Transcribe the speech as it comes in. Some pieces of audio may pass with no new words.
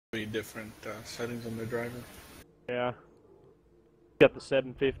Pretty different settings on the driver. Yeah. Got the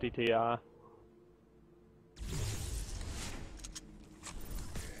 750 Ti.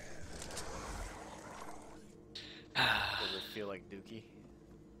 Does it feel like Dookie?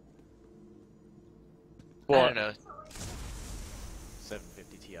 What? I don't know.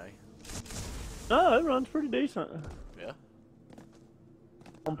 750 Ti. No, it runs pretty decent. Yeah.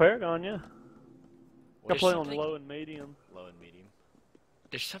 On Paragon, yeah. I There's play on something- low and medium. Low and medium.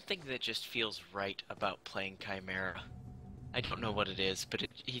 There's something that just feels right about playing Chimera. I don't know what it is, but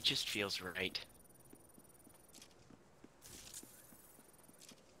he just feels right.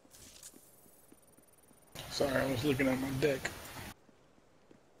 Sorry, I was looking at my deck.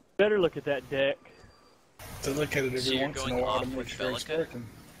 Better look at that deck. To look at it So every you're once in going a while to off make with sure it's Belica? working.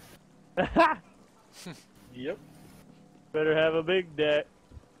 Yep. Better have a big deck.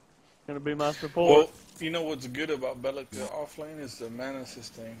 Gonna be my support. Well, you know what's good about Belica offlane is the mana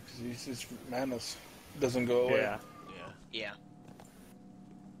system. Because his mana doesn't go away. Yeah. Yeah.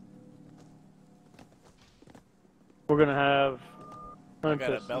 We're gonna have. I got a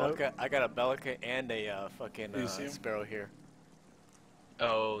Huntress, nope. Belica. I got a Belica and a fucking You see him? Sparrow here.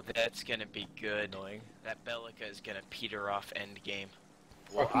 Oh, that's gonna be good. Annoying. That Belica is gonna peter off endgame.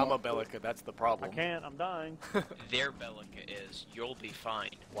 Well, Fuck 'em I'm a up. Belica. That's the I problem. can't. I'm dying. Their Belica is, you'll be fine.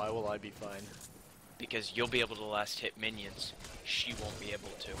 Why will I be fine? Because you'll be able to last hit minions. She won't be able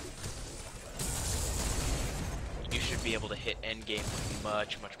to. You should be able to hit endgame with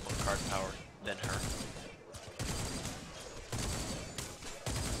much, much more card power than her.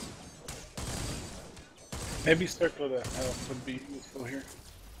 Maybe Circle of Health would be useful here.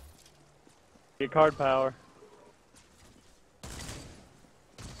 Get card power.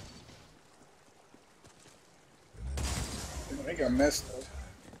 They got messed up.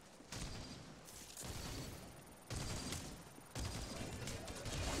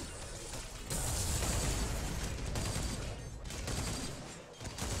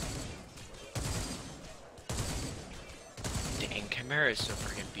 Dang, Chimera is so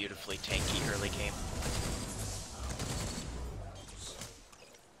friggin' beautifully tanky early game.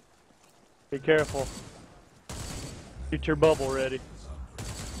 Be careful. Get your bubble ready.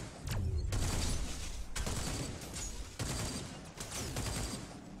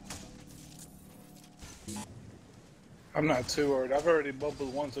 I'm not too worried. I've already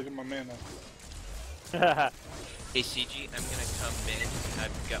bubbled once. Look at my mana. Hey CG, I'm gonna come in.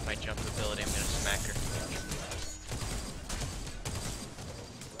 I've got my jump ability. I'm gonna smack her.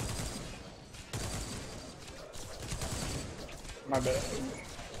 My bad.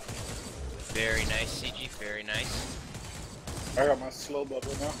 Very nice, CG. Very nice. I got my slow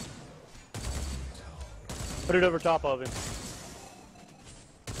bubble now. Put it over top of him.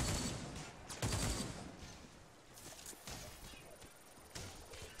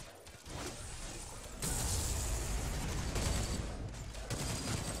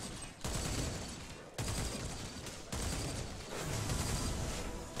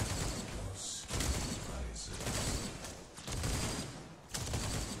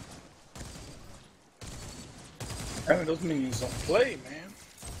 I mean, those minions don't play, man.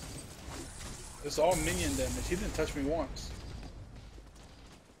 It's all minion damage. He didn't touch me once.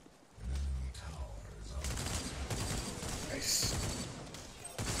 Nice.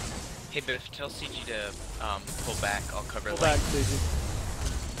 Hey Biff, tell CG to pull back. I'll cover Pull lane. back, CG.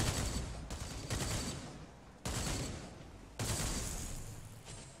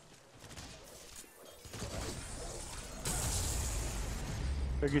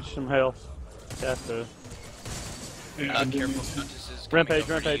 Better get you some health. That's the Yeah, Careful, Countess is coming rampage,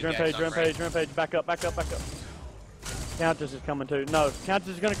 over to rampage, you guys rampage, on rampage, right. rampage. Back up, back up, back up. Countess is coming too. No, Countess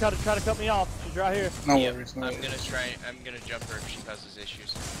is gonna try to cut me off. She's right here. No Yep, worries, no I'm worries. I'm gonna jump her if she causes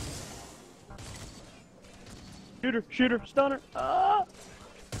issues. Shoot her, stun her. Ah!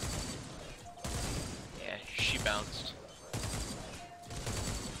 Yeah, she bounced.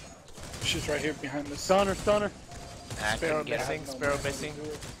 She's right here behind this. Stun her, stun her. I Sparrow couldn't get her. missing. Sparrow missing.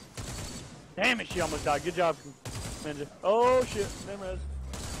 Damn it, she almost died. Good job, Ninja. Oh shit, MemRes.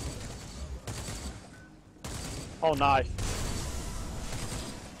 Oh, nice.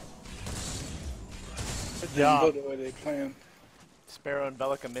 Good Go job. the way they plan. Sparrow and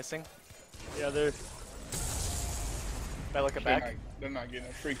Belica missing. Yeah, they're Belica back. They're not getting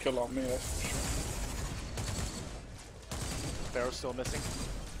a free kill on me, that's for sure. Sparrow still missing.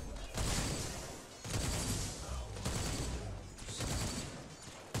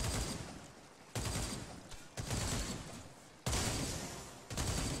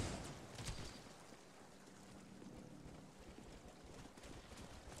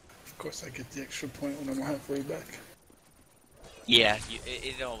 Of course I get the extra point when I'm halfway back. Yeah,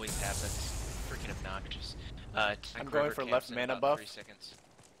 it always happens. Freaking obnoxious. I'm going for left mana buff. 3 seconds.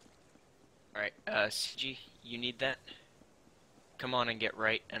 Alright, CG, you need that? Come on and get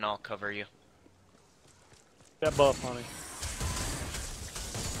right, and I'll cover you. That buff, honey.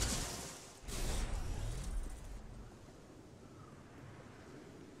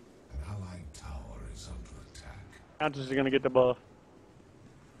 An allied tower is under attack. Countess is gonna get the buff.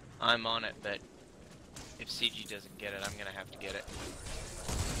 I'm on it, but if CG doesn't get it, I'm gonna have to get it.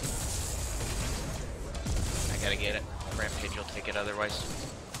 I gotta get it. Rampage will take it otherwise.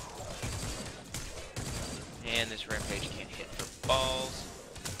 And this Rampage can't hit for balls.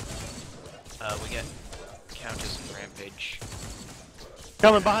 We got Countess and Rampage.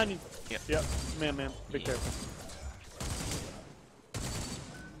 Coming behind you. Yep. Yep. Man. Be careful.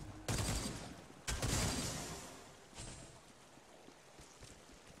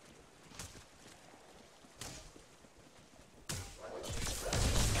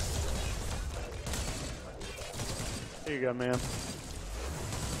 Here you go, man.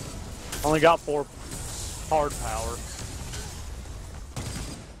 Only got 4 hard power.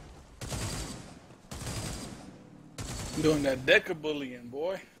 Doing that deca bullying,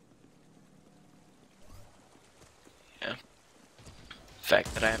 boy. Yeah. The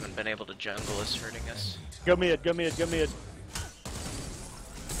fact that I haven't been able to jungle is hurting us. Go mid, go mid, go mid.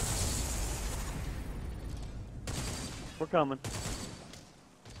 We're coming.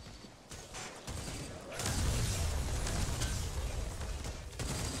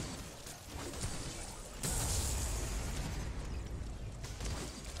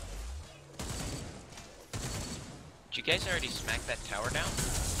 Did you guys already smack that tower down?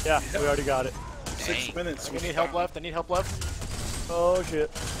 Yeah, we already got it. 6 Dang. minutes. We need help left. I need help left. Oh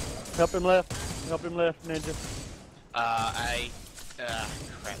shit. Help him left, ninja. Crap.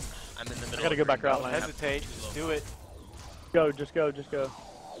 I'm in the middle. I gotta of go back green route buff. line. Hesitate. Just do it. Go, just go.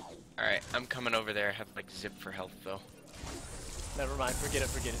 Alright, I'm coming over there. I have like zip for health though. Never mind. Forget it.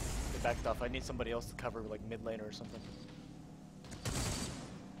 Get back stuff. I need somebody else to cover like mid laner or something.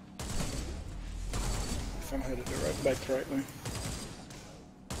 I'm headed right back to right lane.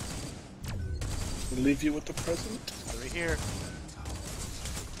 Leave you with the president. Over here.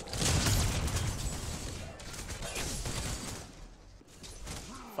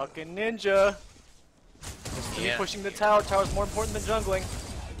 Fucking ninja. Yeah. Pushing the tower. Tower's more important than jungling.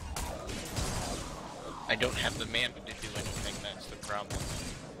 I don't have the mana to do anything. That's the problem.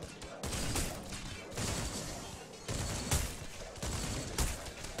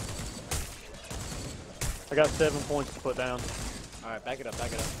 I got 7 points to put down. Alright, back it up.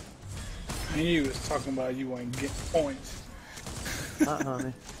 And you was talking about you ain't getting points.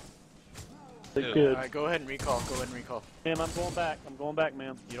 Honey. Ew. Look good. Alright, go ahead and recall. Ma'am, I'm going back,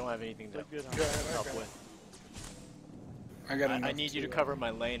 ma'am. You don't have anything to Look good, Go honey. ahead, help with. I got I enough need you to cover my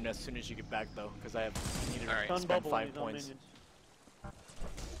lane as soon as you get back though, because I need to Alright. Stun spend bubble on 5 his own points. minions.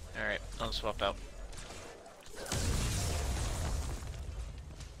 Alright, I'll swap out.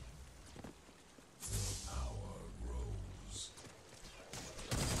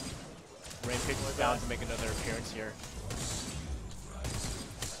 Rampage is down to make another appearance here.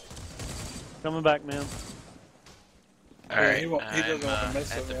 Coming back, ma'am. Alright, he doesn't want to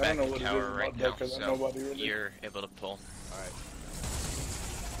mess at with the me. I back don't know of the what it is tower about right that now, because so nobody really. you're able to pull. Alright.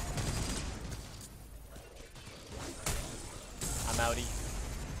 I'm outie.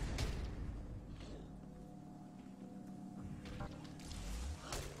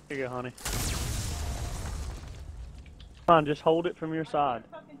 Here you go, honey. Come on, just hold it from your side.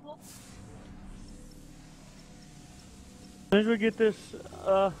 As soon as we get this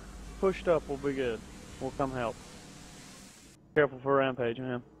pushed up, we'll be good. We'll come help. Careful for Rampage,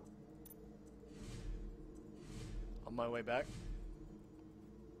 man. On my way back.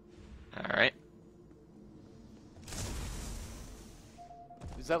 Alright.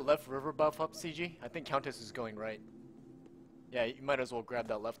 Is that left river buff up, CG? I think Countess is going right. Yeah, you might as well grab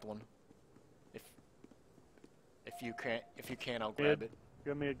that left one. If you can, I'll grab it.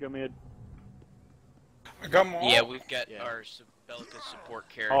 Go mid. I got them all. Yeah, we've got Yeah. our Belica support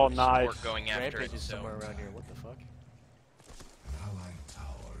carry Oh, nice. support going after Rampage it, is so somewhere around here. What the fuck? An allied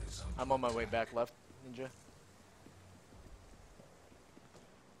tower is under I'm on my way back left, Ninja.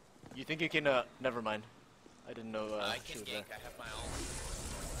 You think you can, never mind. I didn't know, I she can was there. gank. I have my ult.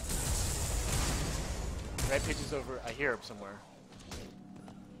 Rampage is over. I hear him somewhere.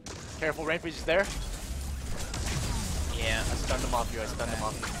 Careful, Rampage is there. Yeah. I stunned him off you.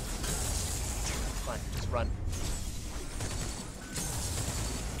 Fine, just run.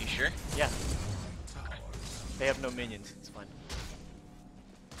 You sure? Yeah. They have no minions. It's fine.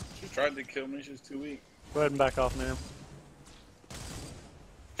 She tried to kill me. She's too weak. Go ahead and back off, man.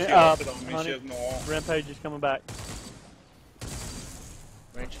 She ulted on me. honey, She has no ult. Rampage is coming back.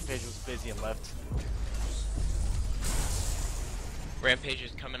 Rampage was busy and left. Rampage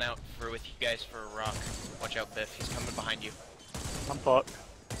is coming out with you guys for a rock. Watch out, Biff. He's coming behind you. I'm fucked.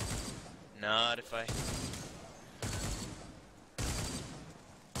 Not if I...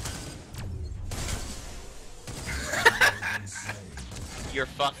 You're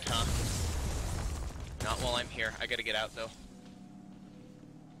fucked, huh? Not while I'm here. I gotta get out, though.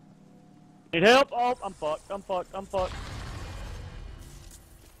 Need help? Oh, I'm fucked. I'm fucked. I'm fucked.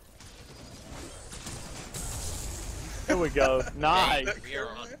 Here we go. Nice. Dang, we are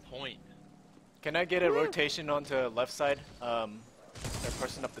on point. Can I get a rotation onto left side? They're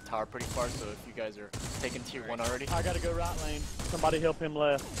pressing up the tower pretty far, so if you guys are taking tier 1 already. I gotta go right lane. Somebody help him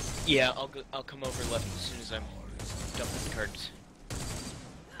left. Yeah, I'll come over left as soon as I'm dumping the cards.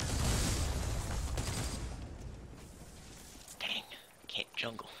 Dang, can't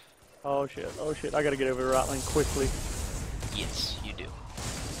jungle. Oh shit, I gotta get over the right lane quickly. Yes, you do.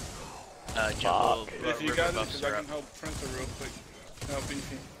 Jungle, If you river got it, buffs because I are can up. help Prince real quick. Help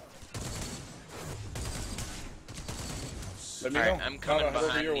Beefy. Let me Alright, know. I'm coming I'll head over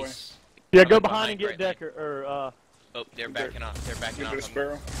behind your way. these. Yeah, Coming go behind and get right lane. Decker, or, Oh, they're backing off. They're backing Get off. rid of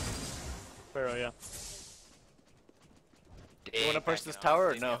Sparrow. Sparrow, yeah. You wanna push this tower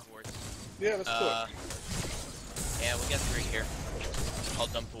or no? Yeah, let's do it. Yeah, we got 3 here. I'll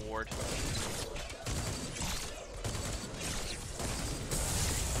dump a ward.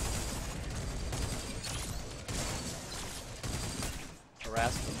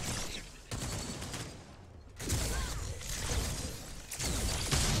 Harass them.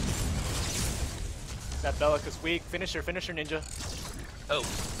 That Belica's weak. Finish her, Ninja. Oh,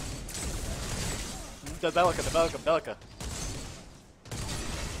 The Belica.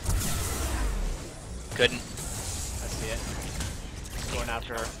 couldn't. I see it. Going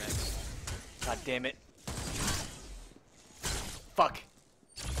after her. God damn it. Fuck.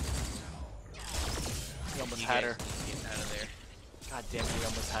 We almost You had guys her. need to get out of there. God damn it, we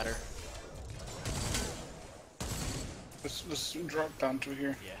almost had her. Let's drop down to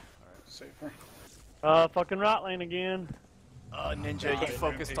here. Yeah. Safer. Fucking right lane again. Ninja, you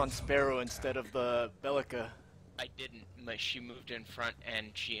focused on Sparrow instead of the Belica. I didn't. She moved in front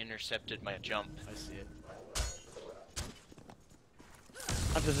and she intercepted my jump. I see it.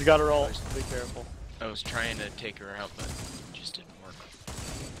 I just got her ult. Be careful. I was trying to take her out, but it just didn't work.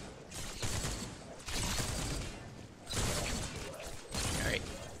 Alright,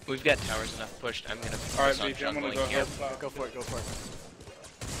 we've got towers enough pushed. I'm gonna Alright, focus on Beefy, I'm gonna jungling go here. help out. Go for it.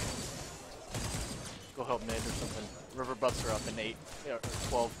 Go help mid or something. River buffs are up in 8 or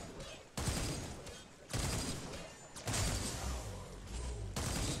 12.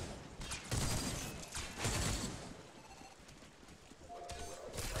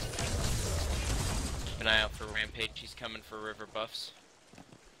 Keep an eye out for Rampage. He's coming for river buffs.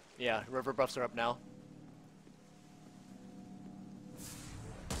 Yeah, river buffs are up now.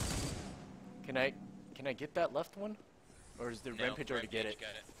 Can I get that left one? Or is the No, Rampage already get it? got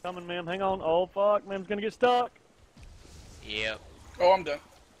it. Coming, Mem. Hang on. Oh, fuck. Mem's gonna get stuck. Yep. Oh, I'm done.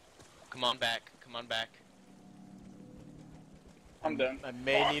 Come on back. Come on back. I'm done. I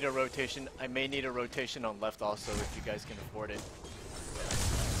may need a rotation. I may need a rotation on left also if you guys can afford it.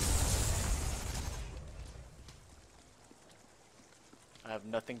 I have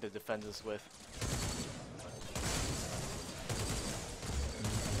nothing to defend this with.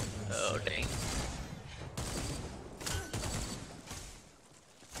 Oh, dang.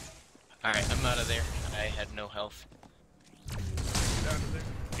 Alright, I'm out of there. I had no health. Get out of there.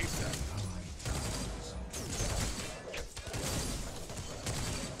 Peace out.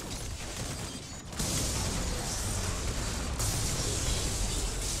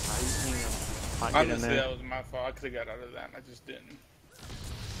 Might get in Honestly, there. that was my fault. I could have got out of that, and I just didn't.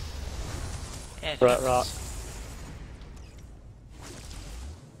 Right, rock.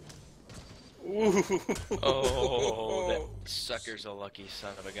 Ooh. Oh, that sucker's a lucky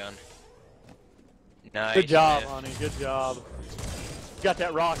son of a gun. Nice. Good job, Biff. honey. Good job. Got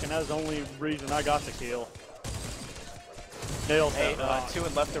that rock, and that's the only reason I got the kill. Nailed Hey, that rock. 2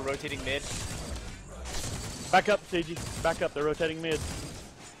 and left are rotating mid. Back up, CG. Back up. They're rotating mid.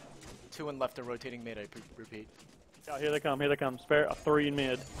 2 and left are rotating mid, I repeat. Oh, here they come. Here they come. Spare a 3 in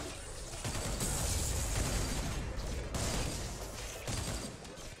mid.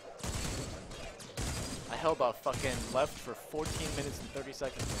 I held off fucking left for 14 minutes and 30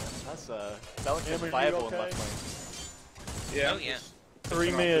 seconds, man. That's Belica Emma, you viable okay? in left lane. Yeah. Oh, yeah. 3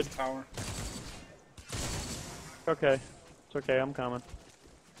 Turn off mid. this tower. Okay. It's okay. I'm coming.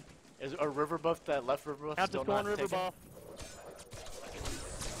 Is a river buff that left river buff Out still this one, not river taken? buff.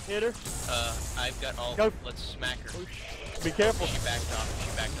 Hit her. I've got all. Go. Let's smack her. Be careful. She backed off.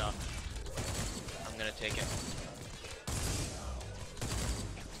 She backed off. I'm gonna take it.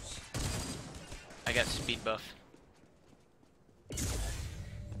 I got speed buff. Enemy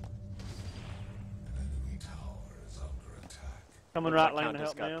tower is under attack. Coming Looks right like lane to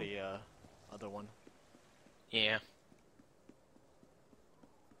Countess help got me. the other one. Yeah.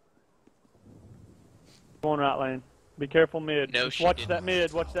 Going right lane. Be careful mid. No, Just she watch didn't. that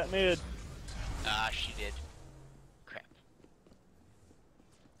mid. Watch that mid. Ah, she did. Crap.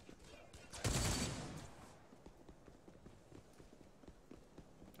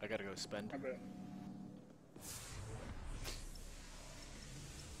 I gotta go spend. I bet.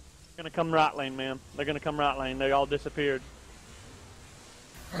 Gonna come right lane, man. They're gonna come right lane. They all disappeared.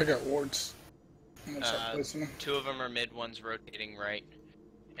 I got wards. I'm gonna start placing them. 2 of them are mid, one's rotating right,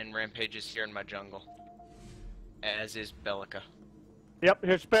 and Rampage is here in my jungle. As is Belica. Yep,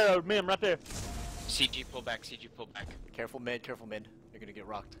 here's Sparrow, Mem, right there. CG pull back, CG pull back. Careful mid, careful mid. You're gonna get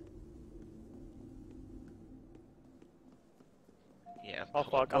rocked. Yeah. Oh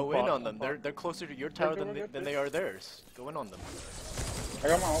fuck, Go I'm in fucked, on them. I'm fucked. They're closer to your tower go, than go, than they are theirs. Go in on them. I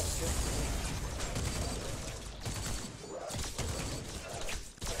got my ult.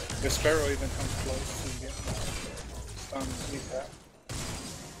 The Sparrow even comes close to get stunned. Leave that.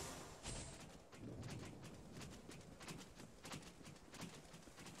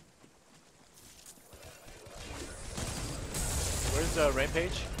 Where's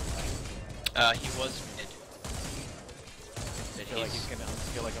Rampage? He was mid. I feel like he's gonna. I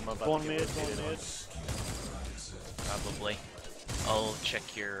feel like I'm about Going to mid, get going rotated on. mid. Probably. I'll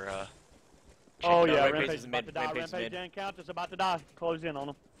check your, Oh No, yeah, Rampage Rampage is is mid, about to die. Rampage is Rampage mid. and Countess about to die. Close in on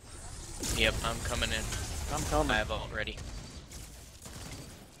them. Yep, I'm coming in. I'm coming. I have ult ready.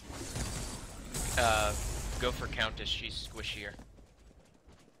 Go for Countess, she's squishier.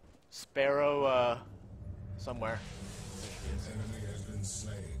 Sparrow, somewhere. Enemy has been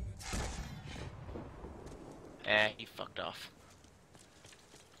slain. He fucked off.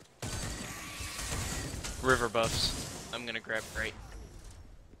 River buffs. I'm gonna grab right.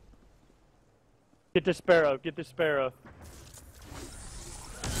 Get the Sparrow. Get the Sparrow.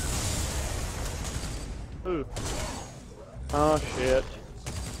 Ooh. Oh shit.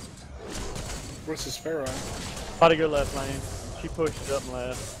 Where's the Sparrow at? About to go left lane. She pushed it up and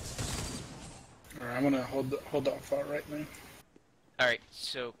left. Alright, I'm gonna hold that far right now. Alright,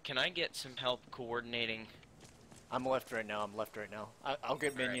 so can I get some help coordinating? I'm left right now. I'm left right now. I'll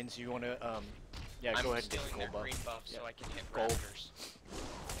get Alright. minions. You wanna yeah, I'm go ahead and get stealing the their gold buff. green buff so Yeah. I can hit Gold. raptors.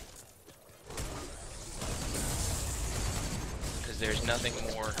 Because there's nothing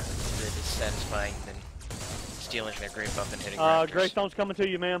more that is satisfying than stealing their green buff and hitting raptors. Greystone's coming to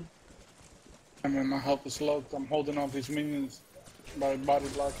you, ma'am. I mean, my health is low. I'm holding off these minions by body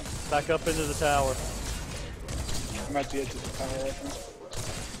blocking. Back up into the tower. I'm at the edge of the tower right now.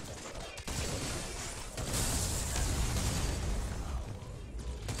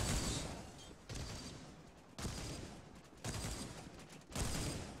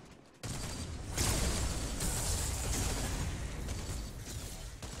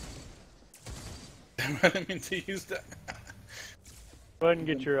 I didn't mean to use that. Go ahead and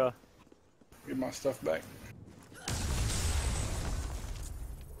get your Get my stuff back.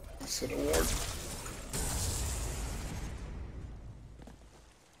 Set a ward.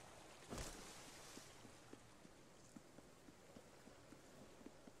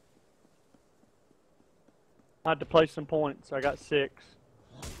 I had to place some points. I got 6.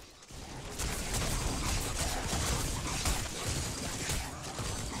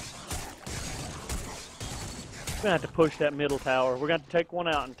 We're gonna have to push that middle tower. We're gonna have to take one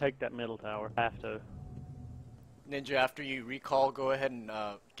out and take that middle tower. Have to. Ninja, after you recall, go ahead and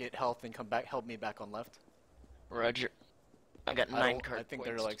get health and come back. Help me back on left. Roger. I got 9 card I think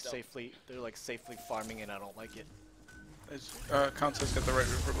they're like safely farming, and I don't like it. Countess got the right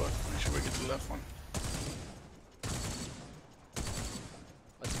river buff. Make sure we get the left one.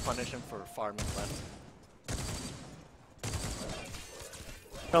 Let's punish him for farming left.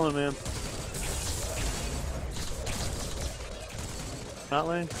 Coming, man. Not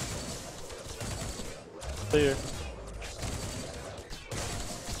lane. Clear.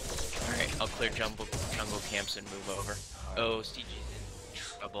 Alright, I'll clear jungle camps and move over. Oh, CG's in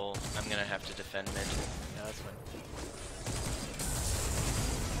trouble. I'm gonna have to defend mid. Yeah, that's fine.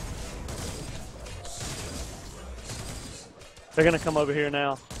 They're gonna come over here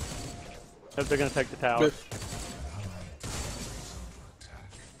now. They're gonna take the tower. Good.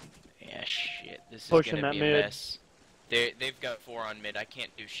 Yeah, shit. This is Pushing gonna that be mid. a mess. They've got 4 on mid. I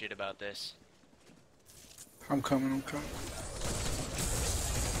can't do shit about this. I'm coming.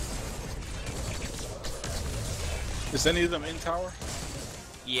 Is any of them in tower?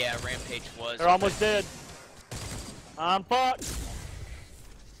 Yeah, Rampage was. They're almost dead. I'm fucked.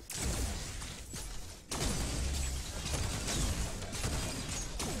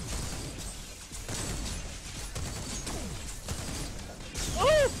 Woo!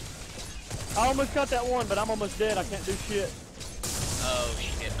 I almost got that one, but I'm almost dead. I can't do shit. Oh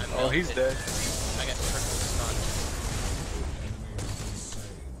shit! I'm Oh, he's dead. I got triple stun.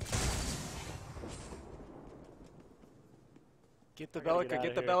 Get the I gotta get Belica, outta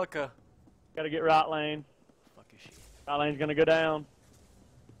get the here. Belica. Gotta get right lane. Fuck is she? Right lane's gonna go down.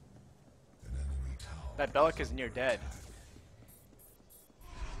 That Belica's near dead.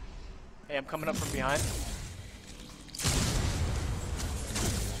 Hey, I'm coming up from behind.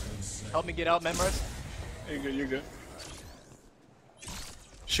 Help me get out, MemRes. You're good, you're good.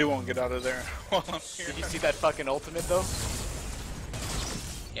 She won't get out of there while I'm here. Did you see that fucking ultimate though?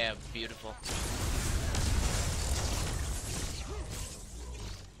 Yeah, beautiful.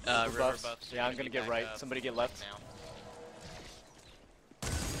 River Buffs. buffs. are Yeah, I'm gonna be get back right. up Somebody get left. now.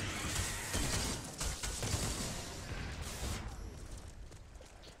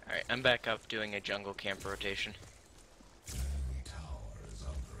 Alright, I'm back up doing a jungle camp rotation. Enemy tower is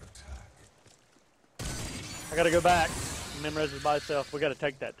under attack. I gotta go back. MemRes is by itself. We gotta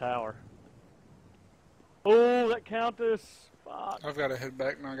take that tower. Oh, that Countess. Fuck. I've got to head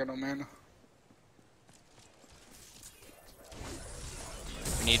back now, I got no mana.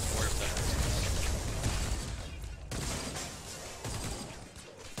 We need more of them.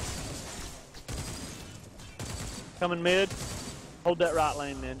 Coming mid. Hold that right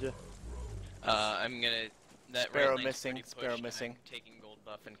lane, Ninja. I'm gonna. That Sparrow right lane's missing, pretty Sparrow pushed. missing. I'm taking gold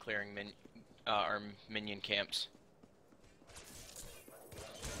buff and clearing our minion camps.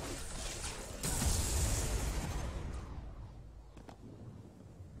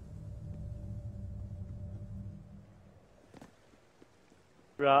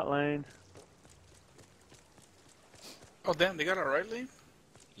 Right lane. Oh damn, they got a right lane?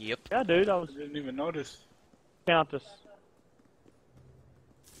 Yep. Yeah, dude, I was I didn't even notice. Countess.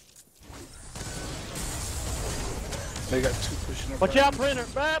 They got two pushing up. Watch right out, lane.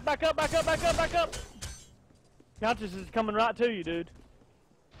 Printer. Back up, back up, back up, back up. Countess is coming right to you, dude.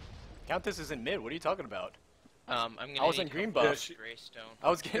 Countess is in mid. What are you talking about? I'm gonna. I was need in green help buff. with Yeah, Greystone. I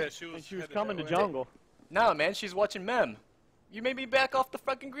was getting. Yeah, she was, And she was headed coming to that way. jungle. Nah, man, she's watching Mem. You made me back off the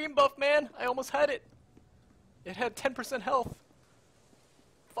fucking green buff, man. I almost had it. It had 10% health.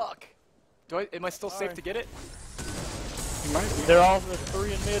 Fuck. Am I still safe Sorry. to get it? You might be. They're all there's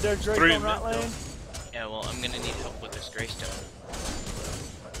three in mid. There's Three Drake in on right mid, lane. Yeah, well, I'm gonna need help with this Greystone.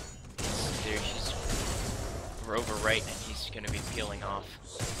 There, we're over right, and he's gonna be peeling off.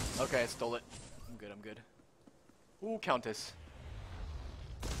 Okay, I stole it. I'm good, I'm good. Ooh, Countess.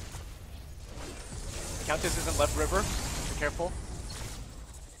 Countess is in left river. Be careful.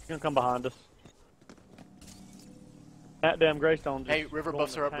 He's gonna come behind us. That damn Greystone. Hey, river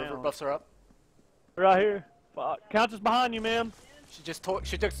buffs are up, river buffs are up. Right here. Fuck. Countess behind you, ma'am. She just took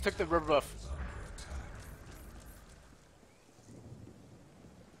the river buff.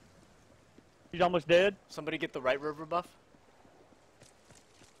 She's almost dead. Somebody get the right river buff.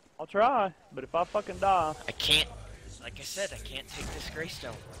 I'll try, but if I fucking die, I can't. Like I said, I can't take this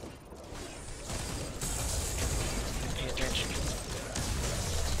Greystone. Pay attention.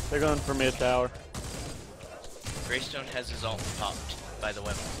 they're going for mid tower. Greystone has his ult popped by the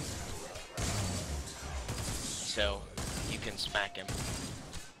weapon. So, you can smack him.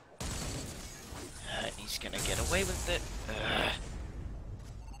 He's gonna get away with it.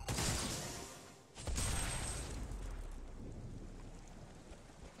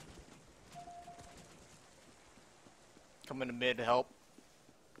 Coming to mid to help.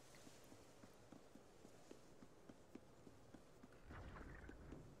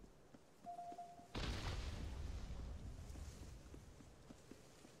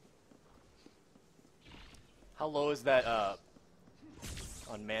 How low is that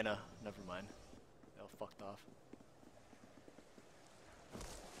on mana? Never mind. That was fucked off.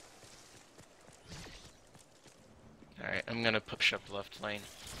 Alright, I'm gonna push up left lane.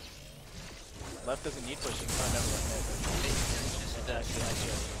 Left doesn't need pushing. Oh, never mind. Yes, it does.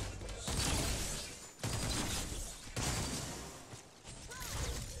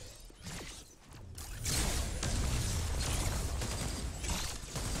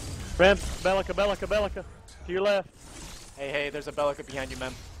 Ramp, Belica, Belica, Belica. To your left. Hey, there's a Belica behind you,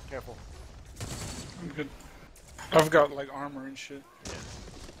 Mem. Careful. I'm good. I've got like armor and shit.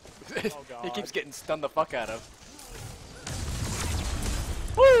 He God. keeps getting stunned the fuck out of.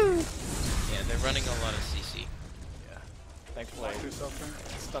 Woo! Yeah, they're running a lot of CC. Yeah. Thankfully, Lock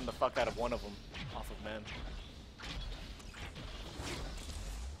yourself in. stunned the fuck out of one of them off of Mem.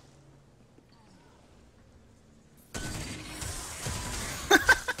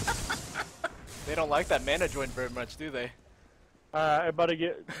 They don't like that mana joint very much, do they? Alright, everybody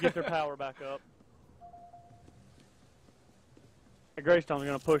get their power back up. The Greystone's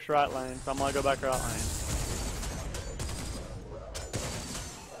gonna push right lane, so I'm gonna go back right lane.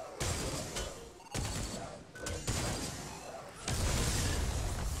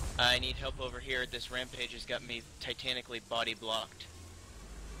 I need help over here. This rampage has got me titanically body blocked.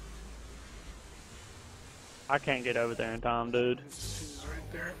 I can't get over there in time, dude. She's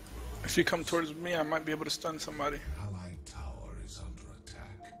right there. If you come towards me, I might be able to stun somebody. Allied tower is under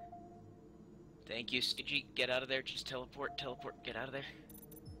attack. Thank you, CG. Get out of there. Just teleport, get out of there.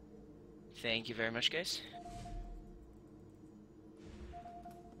 Thank you very much, guys.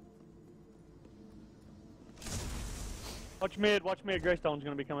 Watch mid. Greystone's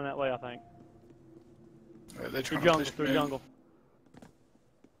gonna be coming that way, I think. They're Through trying jungle, to push through me. jungle.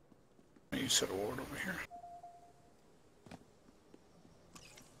 You set a ward over here.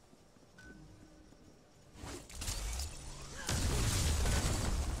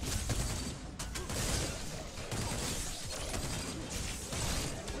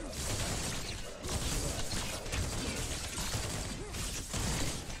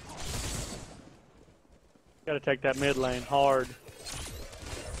 Gotta take that mid lane hard.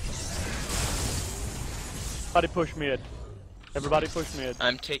 Everybody push mid. Everybody push mid.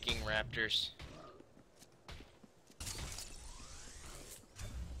 I'm taking raptors.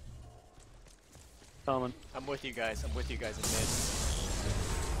 Coming. I'm with you guys. I'm with you guys in mid.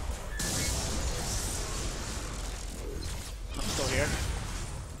 I'm still here.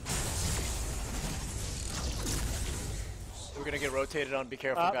 We're gonna get rotated on. Be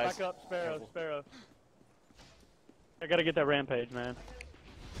careful, guys. Back up, Sparrow, Careful. Sparrow. I gotta get that rampage, man.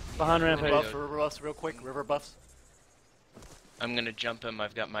 Behind rampage. Buff, river buffs, real quick. River buffs. I'm gonna jump him.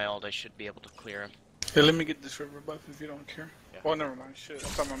 I've got my ult. I should be able to clear him. Hey, let me get this river buff if you don't care. Yeah. Oh, never mind. Shit, I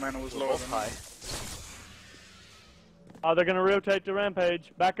thought my mana was We're lower both than high. Oh, they're gonna rotate the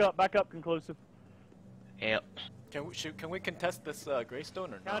rampage. Back up, conclusive. Yep. Can we contest this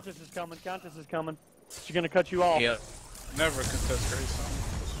Greystone or not? Countess is coming, Countess is coming. She's gonna cut you off. Yep. Never contest Greystone.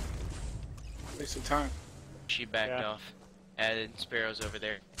 Waste of time. She backed Yeah. off. Added sparrows over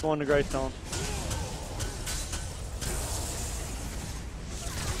there. Going to Greystone.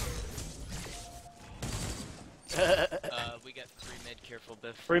 We got 3 mid. Careful,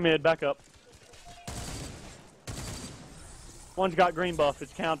 Biff. Free mid, back up. One's got green buff,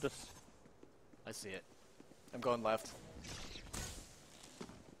 it's Countess. I see it. I'm going left.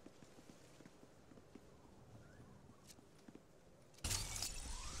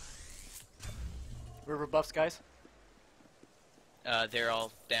 River buffs, guys. They're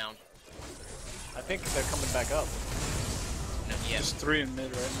all down. I think they're coming back up. No, yeah. There's 3 in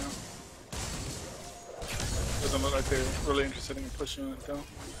mid right now. Doesn't look like they're really interested in pushing it though.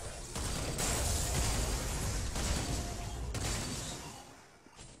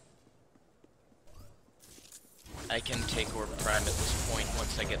 I can take Orb Prime at this point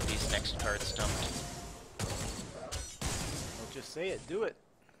once I get these next cards dumped. Don't just say it, do it.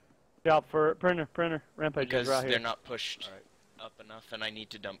 Job for printer, rampage Because is right they're here. not pushed Alright. up enough and I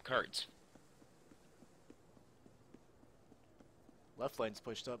need to dump cards. Left lane's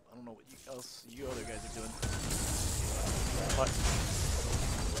pushed up. I don't know what you other guys are doing. What?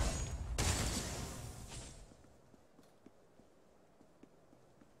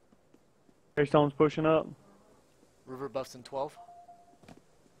 Greystone's pushing up. River buffs in 12.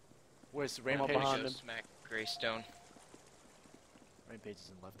 Where's the I'm up Rampage? behind Go him. smack Greystone. Rampage is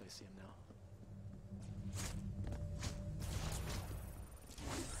in left. I see him now.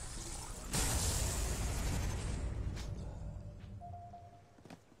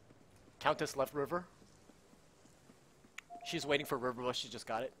 Countess left river. She's waiting for river buff. She just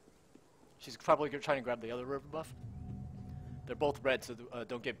got it. She's probably trying to grab the other river buff. They're both red, so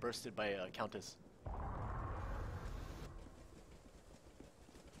don't get bursted by Countess.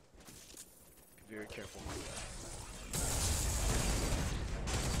 Be very careful.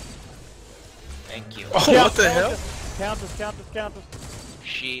 Thank you. Oh, what the hell? Countess.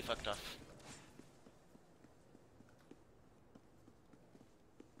 She fucked off.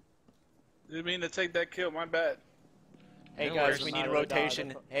 Didn't mean to take that kill, my bad. Hey No guys, worries. we need a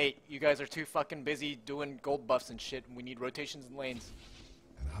rotation. Hey, you guys are too fucking busy doing gold buffs and shit, and we need rotations in lanes.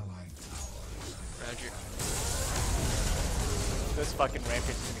 An allied tower is Roger. This fucking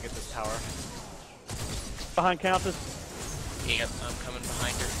Rampage is gonna get this tower. Behind Countess. Yep, I'm coming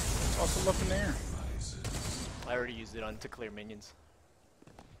behind her. Toss him up in the air. rises. I already used it on to clear minions.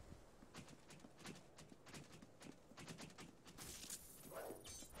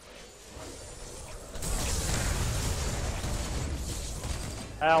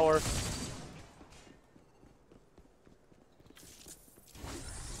 Hour.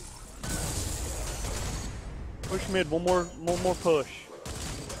 Push mid. One more push.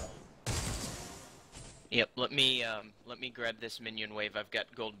 Yep. Let me grab this minion wave. I've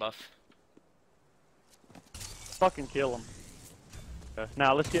got gold buff. Fucking kill him. Okay.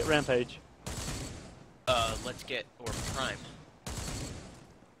 Now let's get Rampage. Let's get Orb Prime.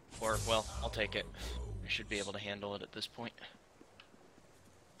 Or, well, I'll take it. I should be able to handle it at this point.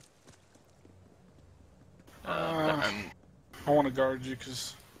 I want to guard you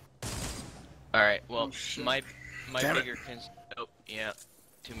because. Alright, well, Oh, my Damn bigger cons. Oh, yeah.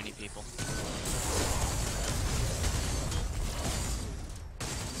 Too many people.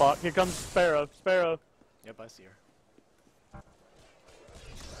 Fuck, here comes Sparrow. Sparrow. Yep, I see her.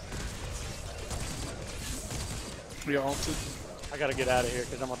 We altered. I gotta get out of here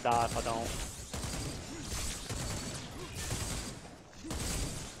because I'm gonna die if I don't.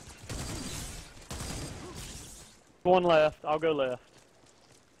 One left. I'll go left.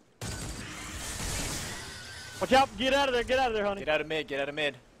 Watch out! Get out of there! Get out of there, honey! Get out of mid, get out of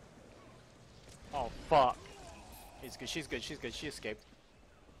mid. Oh fuck! He's good, she's good, she's good. She escaped.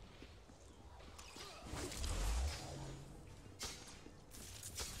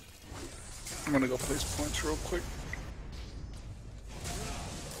 I'm gonna go place points real quick.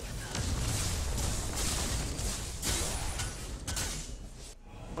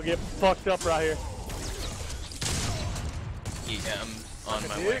 I'll get fucked up right here. Yeah, I'm on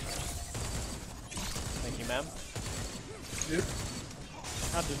my Dude. way. Thank you, ma'am. Yep.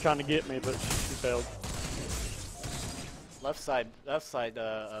 Not just trying to get me, but she failed. Left side,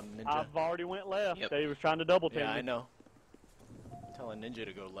 Ninja. I've already went left. Yep. They was trying to double team Yeah, me. I know. Telling Ninja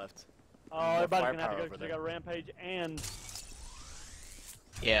to go left. Oh, More everybody's gonna have to firepower go over because they there. got a Rampage and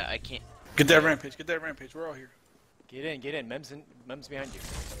Yeah, I can't. Get that rampage. Get that rampage. We're all here. Get in, get in. Mem's behind you.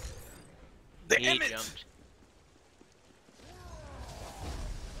 He Damn it! jumped.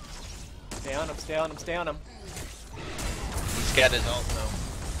 Stay on him, stay on him, stay on him. He's got his ult though.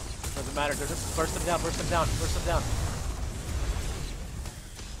 Doesn't matter. Burst him down, burst him down, burst him down.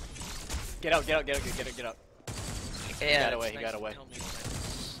 Get out, get out, get out, get out, get out. Yeah, got away, it's he nice got to away. tell me when I'm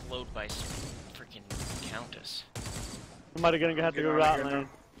slowed by some freaking Countess. somebody gonna have to Get go out right of here lane.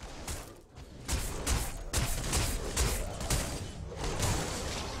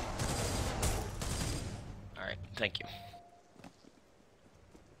 now. Alright, thank you.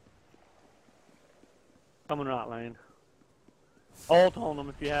 Coming right lane. Ult on them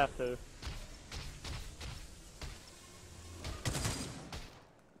if you have to.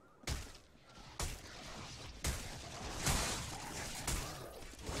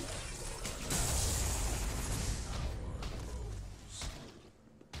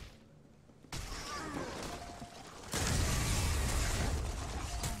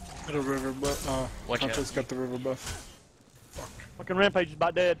 Got a river buff. Watch out. Contra's got the river buff. Fucking Rampage is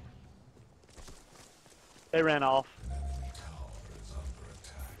about dead. They ran off.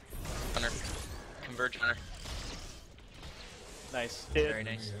 Hunter. Converge Hunter. Nice. Very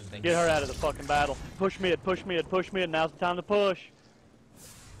nice. Thank Get you. her out of the fucking battle. Push mid, push mid, push mid. Now's the time to push.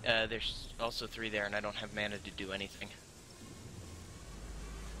 There's also 3 there and I don't have mana to do anything.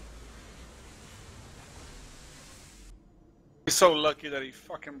 He's so lucky that he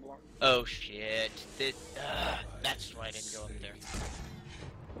fucking blocked. Oh shit. That's why I didn't go up there.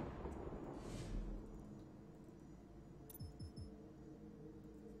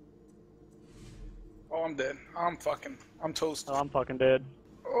 Oh, I'm dead. I'm toast. Oh, I'm fucking dead.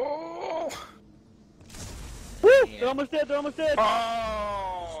 Oh! Woo! Yeah. They're almost dead, they're almost dead.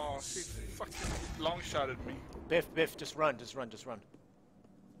 Oh! She fucking long shotted me. Biff, just run, just run, just run.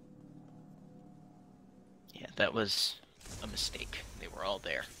 Yeah, that was a mistake. They were all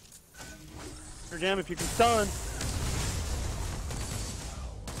there. Here, Jam, if you can stun.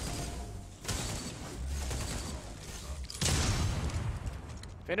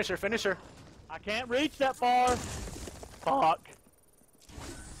 Finish her, finish her. I can't reach that far. Fuck.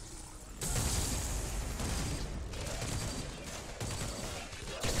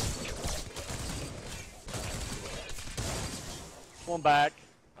 One back.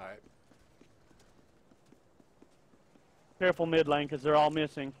 Alright. Careful mid lane, because they're all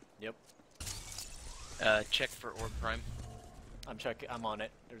missing. Yep. Check for Orb Prime. I'm checking, I'm on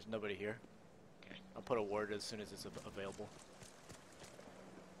it. There's nobody here. Okay. I'll put a ward as soon as it's available.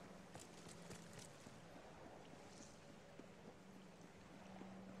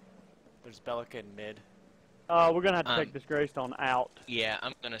 There's Belica in mid. We're gonna have to take this Greystone out. Yeah,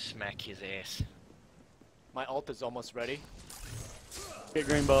 I'm gonna smack his ass. My ult is almost ready. Get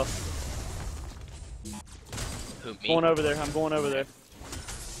green buff. Who, me? Going over there, I'm going over there.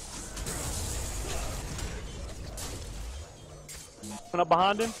 Coming up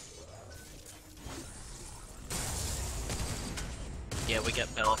behind him. Yeah, we got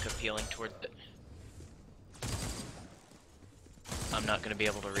Belica peeling toward it. I'm not gonna be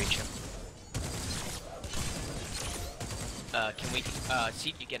able to reach him. Can we,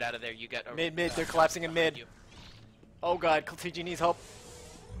 CG, get out of there? You got a, Mid, they're collapsing in mid. you. Oh god, TG needs help.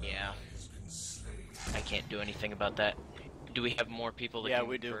 Yeah. I can't do anything about that. Do we have more people that Yeah, can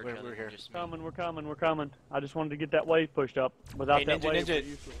we do. purge We're other here. than just me? We're coming. I just wanted to get that wave pushed up. Without Hey, that Ninja, wave, Ninja.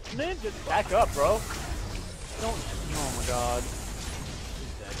 we're useless. Ninja, Back up, bro. don't. Oh my god.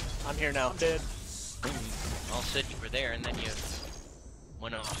 I'm here now. I'm dead. All of a sudden you were there and then you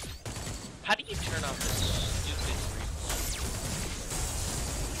went off. How do you turn off this stupid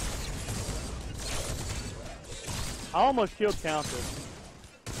replay? I almost killed Counter.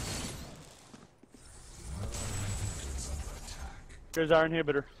 There's our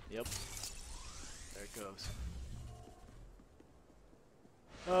inhibitor. Yep. There it goes.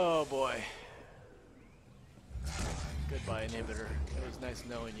 Oh boy. Goodbye, inhibitor. It was nice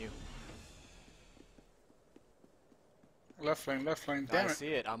knowing you. Left lane, I damn it. see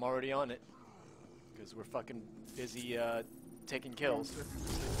it. I'm already on it. Because we're fucking busy taking kills.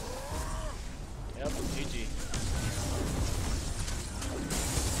 Yep, GG.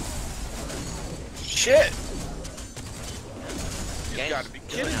 Shit! You Guys, gotta be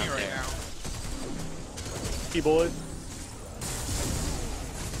kidding going me out right there. now. Hey boys.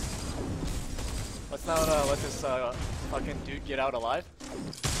 Let's not let this fucking dude get out alive.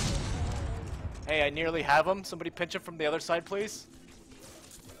 Hey, I nearly have him. Somebody pinch him from the other side, please.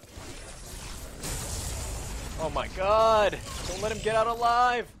 Oh my god! Don't let him get out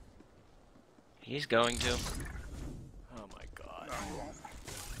alive! He's going to. Oh my god. No, you won't.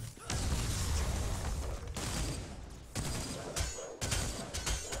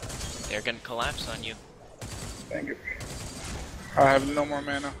 They're gonna collapse on you. Thank you. I have no more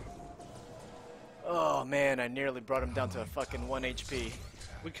mana. Oh man, I nearly brought him down to fucking 1 HP.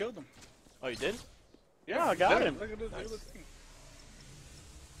 We killed him. Oh, you did? Yeah, I got him. Look at this other thing.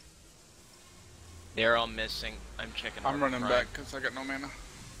 They're all missing. I'm checking. I'm on running Prime. back because I got no mana.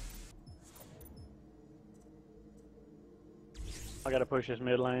 I gotta push this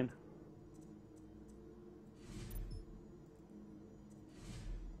mid lane.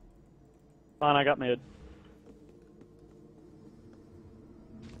 Fine, I got mid.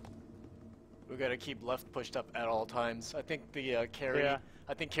 We gotta keep left pushed up at all times. I think the carry, Yeah.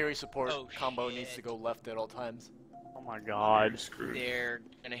 I think carry support Oh, combo needs to shit. go left at all times. Oh my god. I'm screwed. They're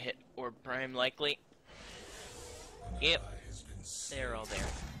gonna hit Orb Prime likely. Yep. They're all there.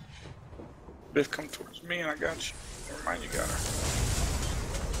 Biff, come towards me and I got you. Never mind, you got her.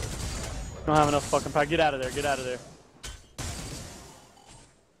 Don't have enough fucking power. Get out of there. Get out of there.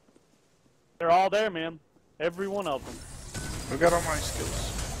 They're all there, man. Every one of them. We got all my skills.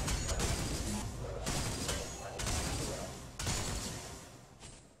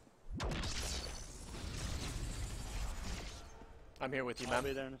 I'm here with you, I'll man.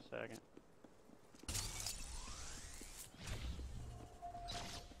 be there in a second.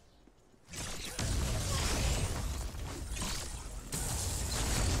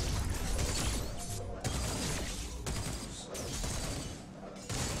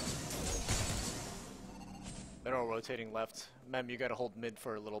 They're all rotating left. Mem, you gotta hold mid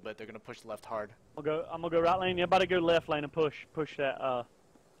for a little bit. They're gonna push left hard. I'm gonna go right lane. Everybody go left lane and push that.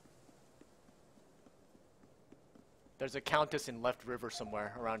 There's a countess in left river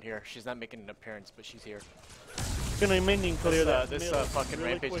somewhere around here. She's not making an appearance, but she's here. Gonna minion clear that. This middle fucking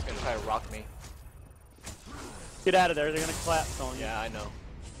really rampage is quick. gonna try to rock me. Get out of there. They're gonna collapse on you. Yeah, I know.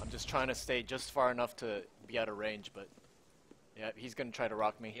 I'm just trying to stay just far enough to be out of range, but yeah, he's gonna try to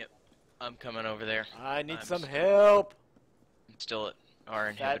rock me. Yep. I'm coming over there. I need I'm some still- help. I'm still at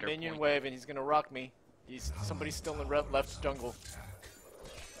our inhibitor That minion point. wave, and he's gonna rock me. Somebody's still in left jungle.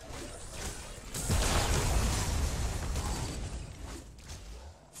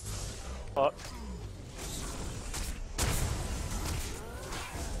 Fuck.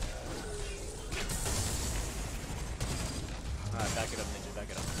 Alright, back it up, Ninja, back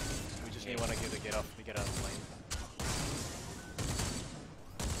it up. We just need one of you to get out of the lane.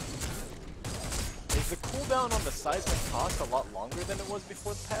 Is the cooldown on the Seismic Cost a lot longer than it was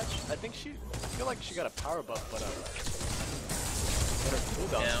before the patch? I feel like she got a power buff, but her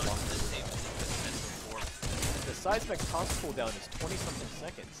cooldown Down is to longer. the same thing as before. The Seismic Cost cooldown is 20-something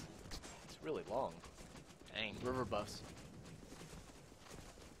seconds. It's really long. Dang. River buffs.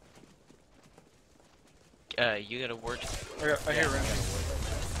 You got a word? I hear Randy.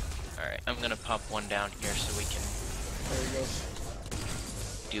 Alright, I'm gonna pop one down here so we can There he goes.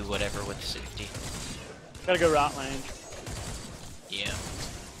 do whatever with safety. Gotta go right lane. Yeah.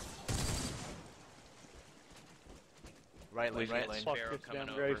 Right lane, We've right got lane. Sparrow Fuck, coming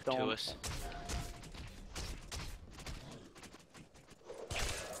it's over down to Greystone. us.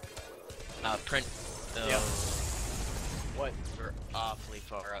 Print. Yep. What? We're awfully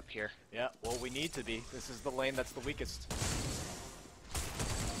far up here. Yeah, well, we need to be. This is the lane that's the weakest.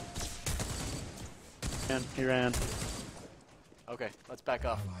 And he ran. Okay, let's back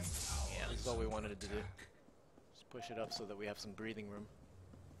off. Allied tower Yeah. This is all we wanted to do. Just push it up so that we have some breathing room.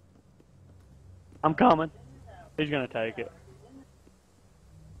 I'm coming. He's gonna take it.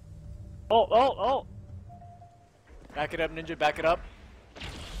 Oh, oh, oh! Back it up, Ninja, back it up.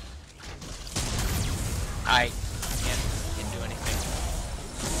 I can't do anything.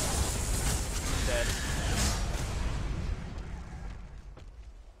 Dead.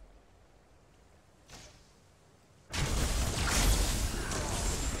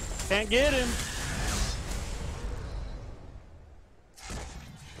 Can't get him.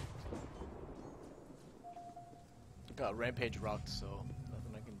 Got Rampage rocked, so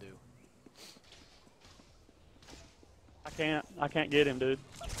nothing I can do. I can't get him, dude.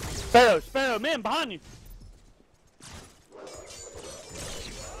 Sparrow, man, behind you.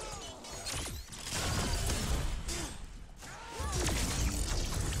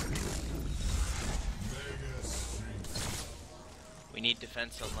 We need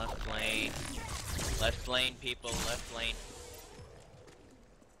defense on left lane. Left lane, people, left lane.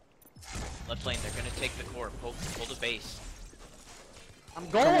 Left lane, they're gonna take the core. Pull the base. I'm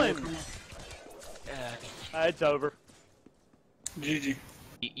going. Uh, It's over. GG.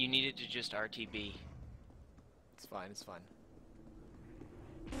 you needed to just RTB. It's fine, it's fine.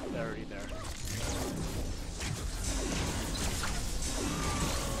 They're already there.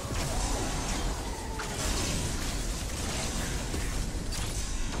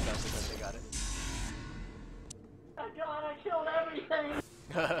 That's they got it. Oh God, I killed everything.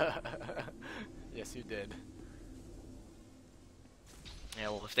 Yes, you did. Yeah,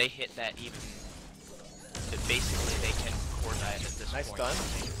 well, if they hit that even, basically they can core that at this Nice point. done.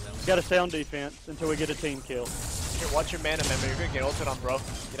 Gotta stay on defense until we get a team kill. Here, watch your mana, member. You're gonna get ulted on, bro.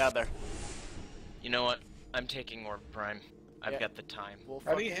 Get out of there. You know what? I'm taking Orb Prime. I've Yeah. got the time. We'll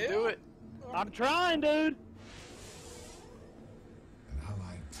How do you fucking hit? do it. I'm trying, dude. An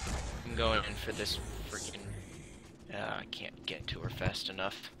allied tower I'm going in for this freaking. I can't get to her fast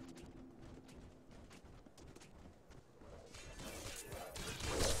enough.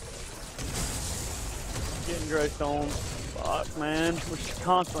 Getting Greystone. Fuck, man. We're just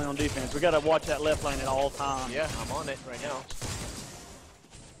constantly on defense. We gotta watch that left lane at all times. Yeah, I'm on it right now.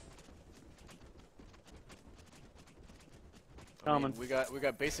 I mean, Coming. we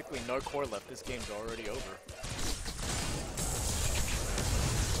got basically no core left. This game's already over.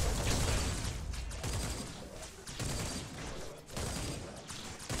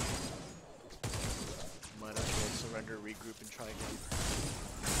 Might as well surrender, regroup, and try again.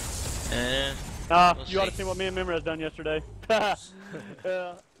 We'll You ought to see. see what me and MemRes done yesterday. Yeah,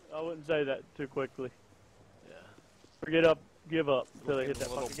 I wouldn't say that too quickly. Yeah. Forget up, give up until they hit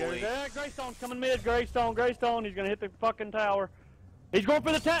Looking that a fucking little Gary. Greystone's coming mid. Greystone. He's gonna hit the fucking tower. He's going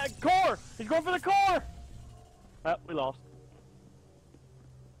for the core. He's going for the core. Oh, we lost.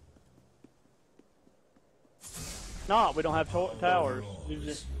 No, we don't have towers. You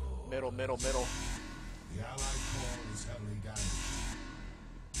just- Middle. The allied core is heavily damaged.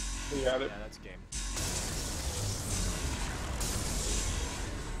 We got it. Yeah, that's game.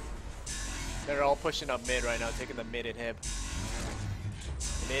 They're all pushing up mid right now, taking the mid inhib.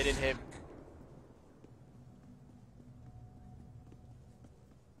 Mid inhib.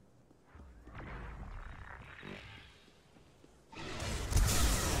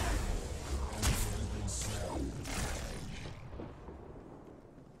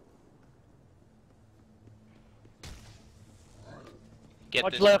 Get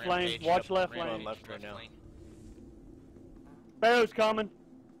Watch this left rampage. lane, watch left Rampage, lane. Left right now. lane. Sparrow's coming.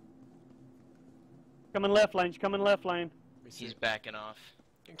 Coming left lane. She's coming left lane. We see- He's backing off.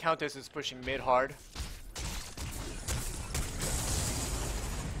 Countess is pushing mid hard.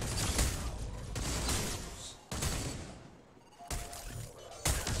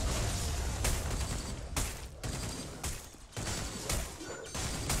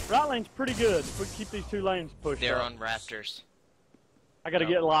 Right lane's pretty good. If we keep these two lanes pushed They're up. on Raptors. I gotta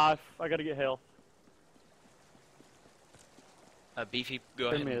get life. I gotta get health. Beefy, go They're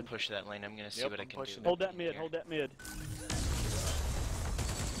ahead and mid. push that lane. I'm gonna see Yep, what I I'm can do. pushing it. Hold that mid. here. Hold that mid.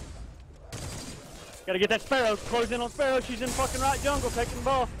 Gotta get that Sparrow. Close in on Sparrow. She's in fucking right jungle taking the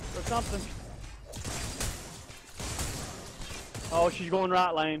buff or something. Oh, she's going right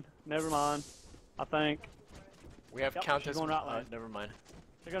lane. Never mind. I think. We have Yep, Countess. she's going right lane. Never mind.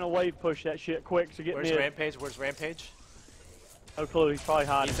 They're gonna wave push that shit quick, so get Where's mid. Rampage? Where's Rampage? No clue. He's probably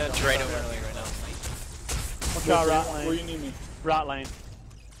hiding. He's at somewhere. right over early right now. We'll try right Where lane. you need me? Right lane.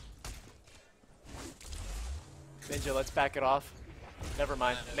 Ninja, let's back it off. Never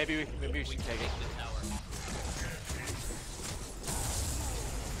mind. Maybe we should take it.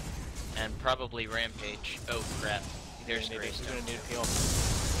 And probably Rampage. Oh crap. There's We're Grace. gonna need a peel.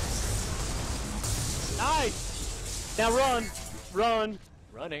 Nice! Now run! Run!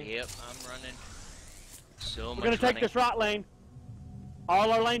 Running. Yep, I'm running. So We're much gonna take running. this right lane.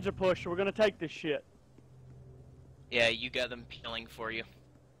 All our lanes are pushed, so we're gonna take this shit. Yeah, you got them peeling for you.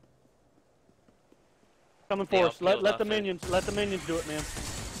 Coming They for all us. Let peeled the off it. minions do it, man.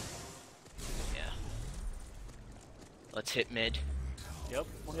 Yeah. Let's hit mid. Yep,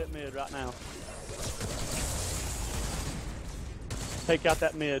 we'll hit mid right now. Take out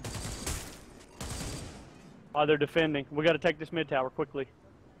that mid. While they're defending. We gotta take this mid tower quickly.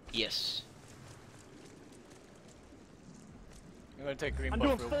 Yes. I'm gonna take green I'm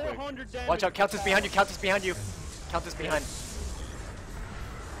buff doing real quick. 400 damage. Watch out, count this behind you, count this behind you. Count this behind.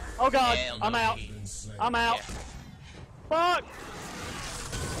 Oh god, Hell I'm no, out. G. I'm out. Yeah. Fuck!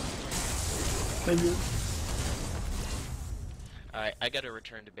 Alright, I gotta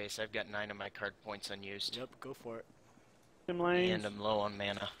return to base. I've got 9 of my card points unused. Yep, go for it. Them lanes. And I'm low on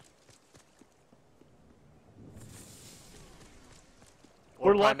mana.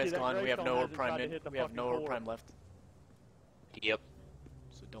 We're Ore prime lucky is that gone. We have Greystone no ore hasn't tried prime to in. hit the We have fucking no ore core. prime left. Yep.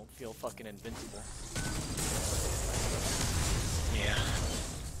 So don't feel fucking invincible. Yeah.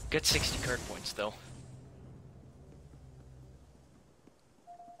 Got 60 card points though.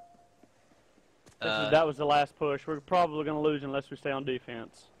 That was the last push. We're probably gonna lose unless we stay on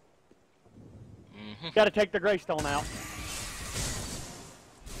defense. Mhm. Gotta take the Greystone out.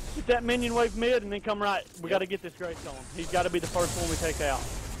 Get that minion wave mid and then come right. We gotta get this Greystone. He's gotta be the first one we take out.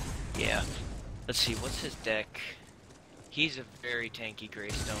 Yeah. Let's see, what's his deck? He's a very tanky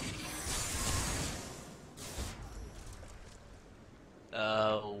Greystone.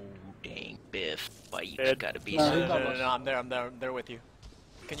 Oh, dang, Biff. Why you Dead. gotta be No, so... he's not No, I'm there with you.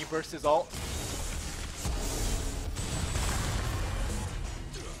 Can you burst his ult?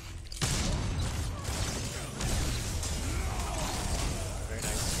 Very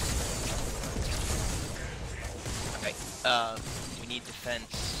nice. Okay, we need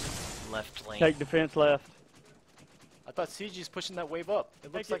defense left lane. Take defense left. I thought CG's pushing that wave up.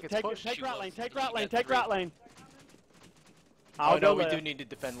 It looks like it's take pushed. Take right lane. Take right You lane. got Take three. right lane. Oh I'll no, go we left. do need to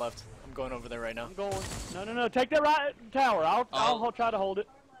defend left. I'm going over there right now. I'm going. No. Take that right tower. I'll try to hold it.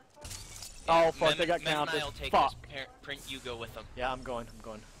 Oh fuck! They got counted. I'll take Fuck. his print. You go with them. Yeah, I'm going.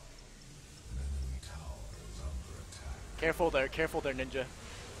 Careful there, ninja.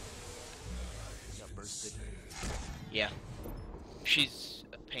 Got bursted. Yeah. She's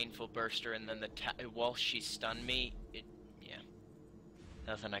a painful burster, and then while she stunned me, yeah.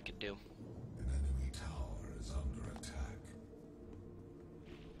 Nothing I could do. An enemy tower is under attack.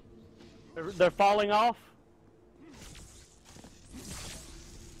 They're falling off.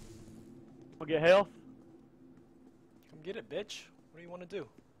 We'll get health. Come get it, bitch. What do you want to do?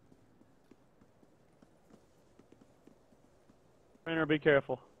 Trainer, be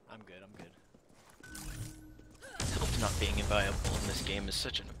careful. I'm good. Health not being inviolable in this game is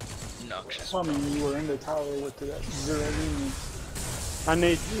such an obnoxious. I mean, you were in the tower with that zero enemy. I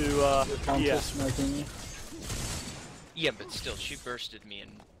need to, Countess making you. Yeah, but still, she bursted me in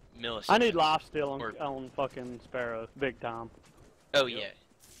milliseconds. I need life steal Or- on fucking Sparrow, big time. Oh yeah,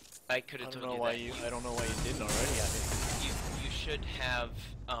 I could I have don't told know you why that. you. I don't know why you didn't already. You should have.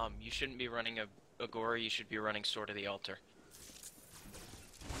 You shouldn't be running a Agora. You should be running Sword of the Altar.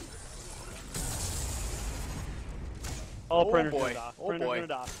 Oh, Oh, printer's boy. gonna die. Oh, Printer's boy. gonna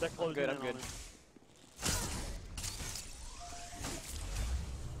die. They're closing good, in I'm on good. him.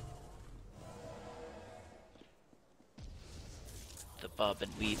 The bob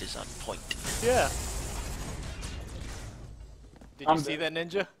and weave is on point. Yeah. Did you I'm see that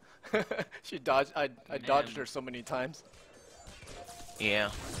ninja? She dodged. I dodged her so many times. Yeah.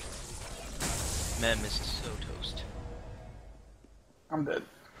 Mem is so toast. I'm dead.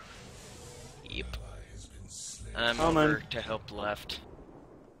 Yep. Has been slain. I'm Oh, over man. to help left.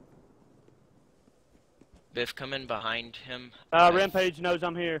 Biff, come in behind him. Rampage knows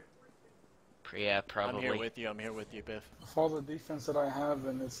I'm here. Yeah, probably. I'm here with you, Biff. With all the defense that I have,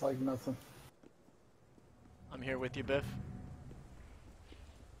 and it's like nothing. I'm here with you, Biff.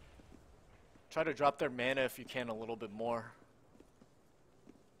 Try to drop their mana if you can a little bit more.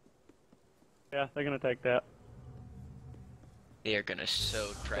 Yeah, they're gonna take that. They are gonna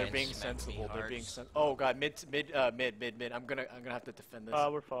so try They're and being smack me sensible. They're hard. being Oh god, mid. I'm gonna have to defend this.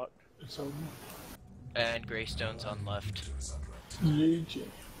 We're fucked. It's over. And Greystone's on left. GG.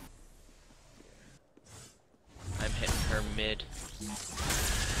 I'm hitting her mid.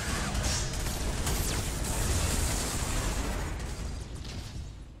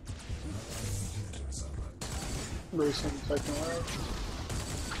 Racing second round.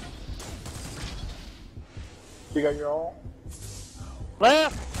 You got your all?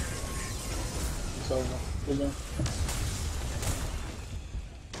 Left! It's over. We're done.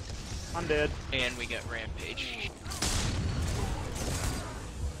 I'm dead. And we got Rampage.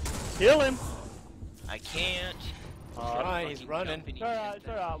 Kill him! I can't. Trying, he's Fucking running. jumping, It's alright, it's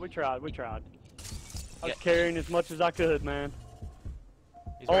alright. We tried. I was Yeah. carrying as much as I could, man.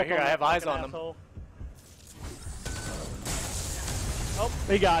 He's right here. I have eyes on him. Asshole. Oh,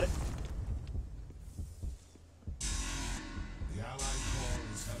 he got it. The Allied core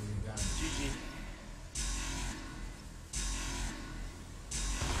is heavily damaged. GG.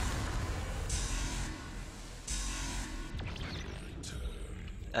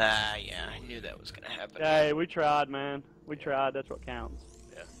 Yeah, I knew that was gonna happen. Hey, we tried, man. We tried. That's what counts.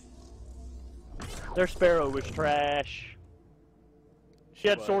 Yeah. Their Sparrow was trash. She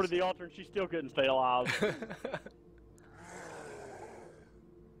had was. Sword of the Altar and she still couldn't stay alive.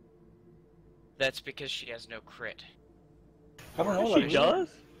 That's because she has no crit. I don't know. She Like, does?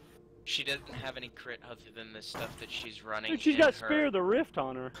 She doesn't have any crit other than the stuff that she's running. Dude, she's in got her- Spear of the Rift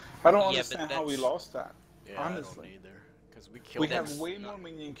on her. I don't Yeah, understand but how we that's- lost that. Yeah, Honestly. I don't either. Because we We killed him. have way more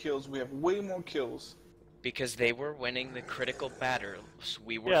minion kills. We have way more kills. Because they were winning the critical battles.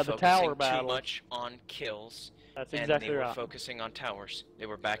 We were Yeah, the focusing tower too battles. much on kills. That's And exactly they were right. focusing on towers. They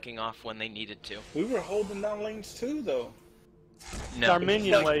were backing off when they needed to. We were holding down lanes too, though. No, our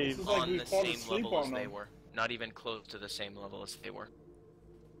minion like- wave. It's like on we the fall same asleep level as on they them. were. Not even close to the same level as they were.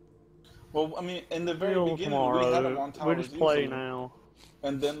 Well, I mean, in the very We'll beginning, we had them on tomorrow. We towers just play easily. now.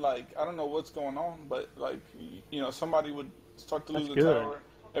 And then, like, I don't know what's going on, but, like, you know, somebody would start to lose That's a good. tower.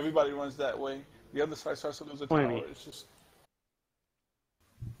 Everybody runs that way. The other side starts to lose a Plenty. tower. It's just...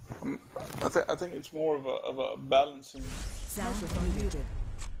 I think it's more of a balancing. Sound muted.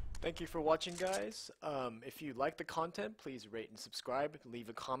 Thank you for watching, guys. If you like the content, please rate and subscribe. Leave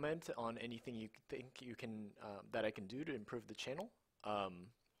a comment on anything you think you can that I can do to improve the channel.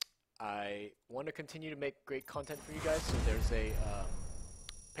 I want to continue to make great content for you guys, so there's a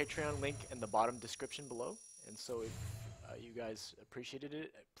Patreon link in the bottom description below. And so if you guys appreciated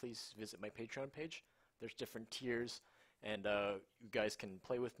it, please visit my Patreon page. There's different tiers, and you guys can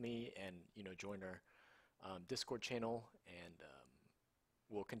play with me and join our Discord channel, and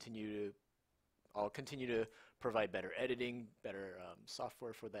I'll continue to provide better editing, better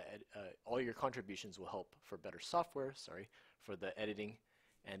software for the all your contributions will help for better software, for the editing,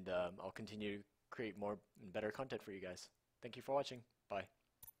 and I'll continue to create more and better content for you guys. Thank you for watching. Bye.